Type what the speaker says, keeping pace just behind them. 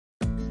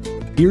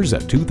Here's a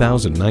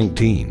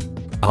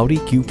 2019 Audi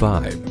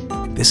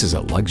Q5. This is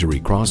a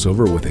luxury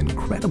crossover with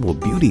incredible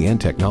beauty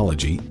and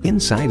technology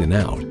inside and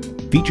out.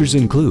 Features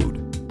include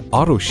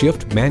auto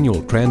shift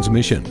manual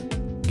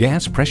transmission,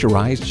 gas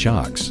pressurized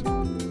shocks,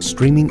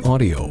 streaming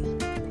audio,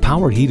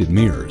 power heated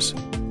mirrors,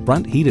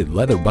 front heated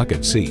leather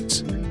bucket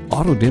seats,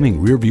 auto dimming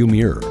rear view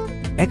mirror,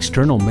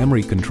 external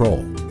memory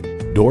control,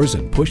 doors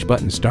and push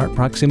button start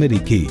proximity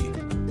key,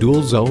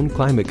 dual zone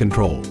climate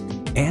control,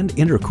 and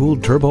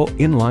intercooled turbo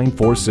inline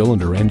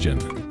 4-cylinder engine.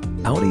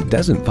 Audi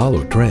doesn't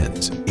follow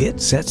trends, it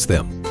sets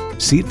them.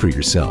 See it for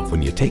yourself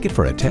when you take it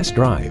for a test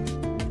drive.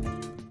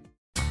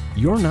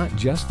 You're not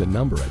just a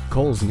number at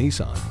Cowles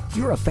Nissan,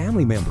 you're a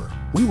family member.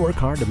 We work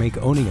hard to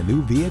make owning a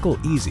new vehicle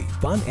easy,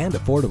 fun, and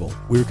affordable.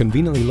 We're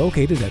conveniently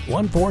located at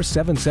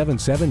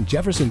 14777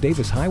 Jefferson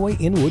Davis Highway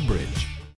in Woodbridge.